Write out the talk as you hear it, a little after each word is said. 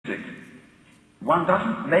one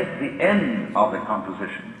doesn't make the end of the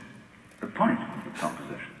composition the point of the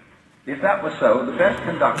composition. If that were so, the best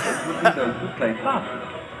conductors would be those who play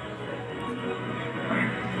fastest.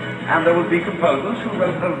 And there would be composers who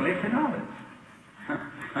wrote only finales.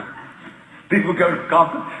 People go to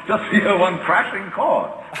concert just to hear one crashing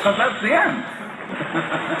chord, because that's the end.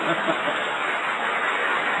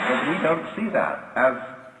 But we don't see that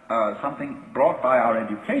as something brought by our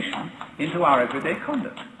education into our everyday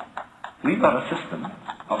conduct. We've got a system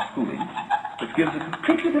of schooling which gives a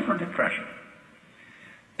completely different impression.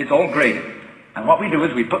 It's all graded. And what we do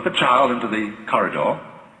is we put the child into the corridor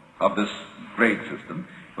of this grade system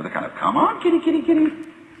with a kind of, come on, kitty, kitty, kitty.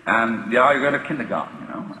 And yeah, you go to kindergarten, you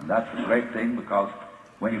know. And that's a great thing because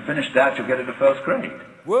when you finish that, you'll get into first grade.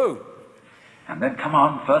 Whoa! And then come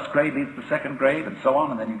on, first grade leads to second grade and so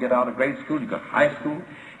on. And then you get out of grade school, you go to high school.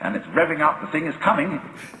 And it's revving up, the thing is coming.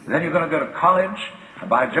 Then you're going to go to college. And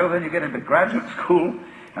by Jove, then you get into graduate school.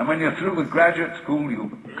 And when you're through with graduate school,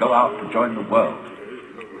 you go out to join the world.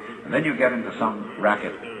 And then you get into some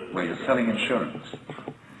racket where you're selling insurance.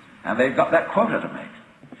 And they've got that quota to make.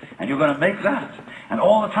 And you're going to make that. And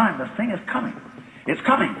all the time, the thing is coming. It's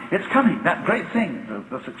coming. It's coming. That great thing,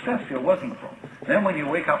 the success you're working for. Then when you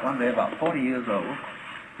wake up one day about 40 years old,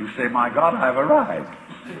 you say, my God, I've arrived.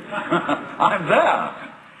 I'm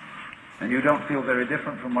there. And you don't feel very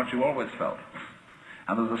different from what you always felt.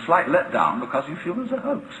 And there's a slight letdown because you feel there's a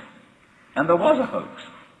hoax. And there was a hoax.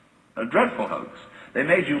 A dreadful hoax. They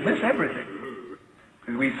made you miss everything.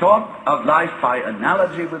 We thought of life by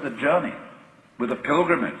analogy with a journey, with a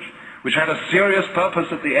pilgrimage, which had a serious purpose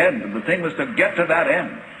at the end, and the thing was to get to that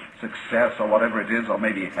end, success or whatever it is, or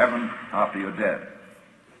maybe heaven after you're dead.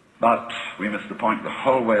 But we missed the point the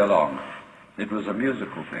whole way along. It was a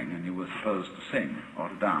musical thing, and you were supposed to sing or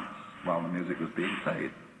to dance while the music was being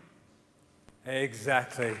played.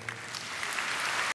 Exactly.